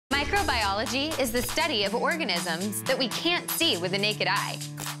Microbiology is the study of organisms that we can't see with the naked eye.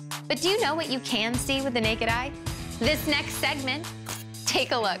 But do you know what you can see with the naked eye? This next segment,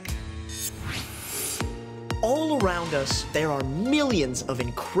 take a look. All around us, there are millions of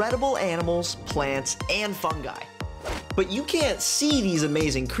incredible animals, plants, and fungi. But you can't see these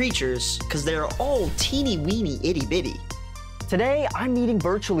amazing creatures because they're all teeny-weeny itty-bitty. Today, I'm meeting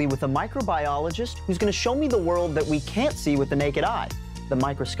virtually with a microbiologist who's going to show me the world that we can't see with the naked eye, the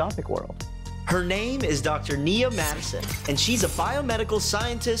microscopic world. Her name is Dr. Nia Madison, and she's a biomedical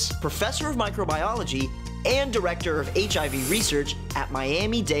scientist, professor of microbiology, and director of HIV research at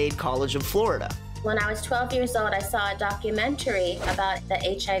Miami-Dade College of Florida. When I was 12 years old, I saw a documentary about the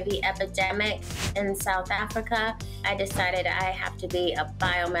HIV epidemic in South Africa. I decided I have to be a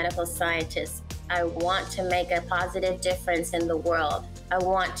biomedical scientist. I want to make a positive difference in the world. I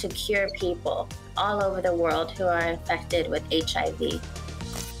want to cure people all over the world who are infected with HIV.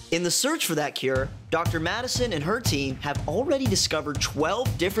 In the search for that cure, Dr. Madison and her team have already discovered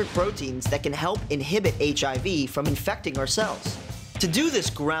 12 different proteins that can help inhibit HIV from infecting our cells. To do this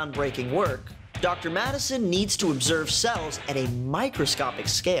groundbreaking work, Dr. Madison needs to observe cells at a microscopic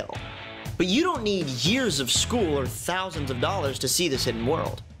scale. But you don't need years of school or thousands of dollars to see this hidden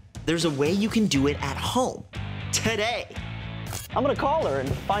world. There's a way you can do it at home, today. I'm going to call her and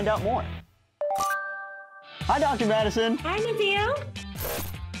find out more. Hi, Dr. Madison. Hi, Nabeel.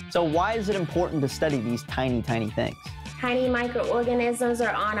 So why is it important to study these tiny, tiny things? Tiny microorganisms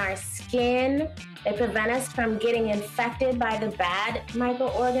are on our skin. They prevent us from getting infected by the bad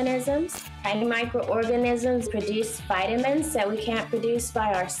microorganisms. Tiny microorganisms produce vitamins that we can't produce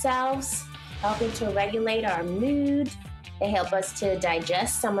by ourselves, helping to regulate our mood. They help us to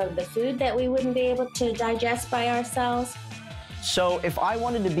digest some of the food that we wouldn't be able to digest by ourselves. So if I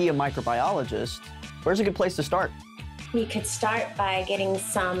wanted to be a microbiologist, where's a good place to start? We could start by getting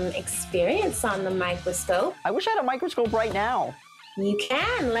some experience on the microscope. I wish I had a microscope right now. You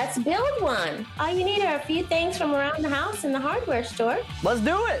can. Let's build one. All you need are a few things from around the house in the hardware store. Let's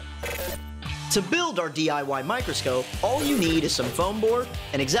do it. To build our DIY microscope, all you need is some foam board,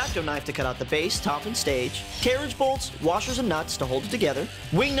 an X-Acto knife to cut out the base, top, and stage, carriage bolts, washers and nuts to hold it together,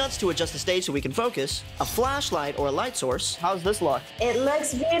 wing nuts to adjust the stage so we can focus, a flashlight or a light source. How's this look? It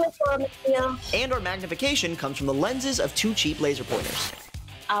looks beautiful, Nabeel. And our magnification comes from the lenses of 2 cheap laser pointers.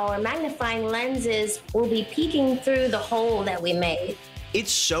 Our magnifying lenses will be peeking through the hole that we made.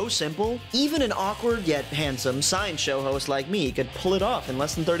 It's so simple, even an awkward yet handsome science show host like me could pull it off in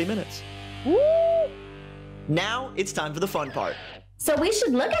less than 30 minutes. Woo! Now it's time for the fun part. So we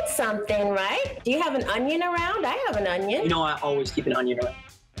should look at something, right? Do you have an onion around? I have an onion. You know, I always keep an onion around.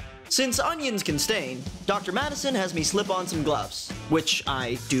 Since onions can stain, Dr. Madison has me slip on some gloves, which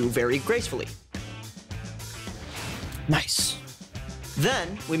I do very gracefully. Nice.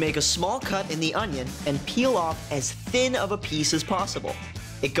 Then we make a small cut in the onion and peel off as thin of a piece as possible.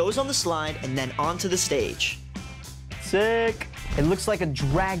 It goes on the slide and then onto the stage. Sick. It looks like a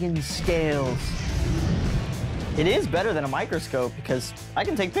dragon's scales. It is better than a microscope because I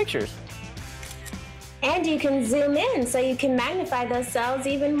can take pictures. And you can zoom in so you can magnify those cells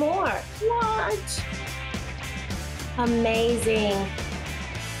even more. What? Amazing.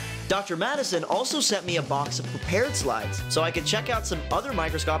 Dr. Madison also sent me a box of prepared slides so I could check out some other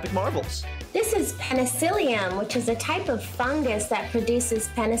microscopic marvels. This is penicillium, which is a type of fungus that produces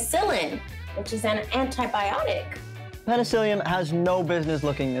penicillin, which is an antibiotic. Penicillium has no business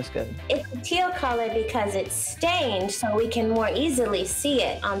looking this good. It's a teal color because it's stained so we can more easily see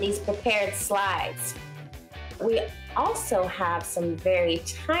it on these prepared slides. We also have some very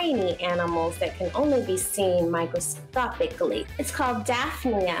tiny animals that can only be seen microscopically. It's called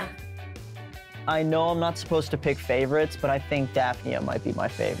Daphnia. I know I'm not supposed to pick favorites, but I think Daphnia might be my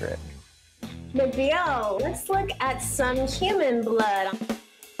favorite. Nabeel, let's look at some human blood.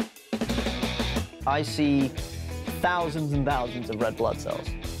 I see thousands and thousands of red blood cells.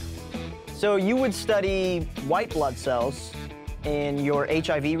 So you would study white blood cells in your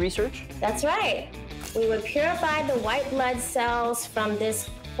HIV research? That's right. We would purify the white blood cells from this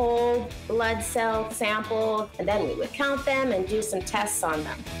whole blood cell sample, and then we would count them and do some tests on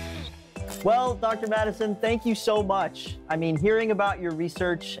them. Well, Dr. Madison, thank you so much. I mean, hearing about your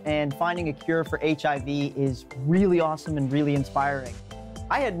research and finding a cure for HIV is really awesome and really inspiring.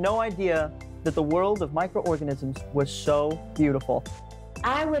 I had no idea that the world of microorganisms was so beautiful.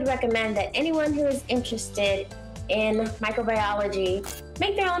 I would recommend that anyone who is interested in microbiology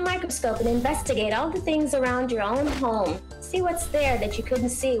make their own microscope and investigate all the things around your own home. See what's there that you couldn't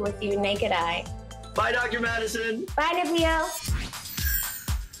see with your naked eye. Bye, Dr. Madison. Bye, Nabeel.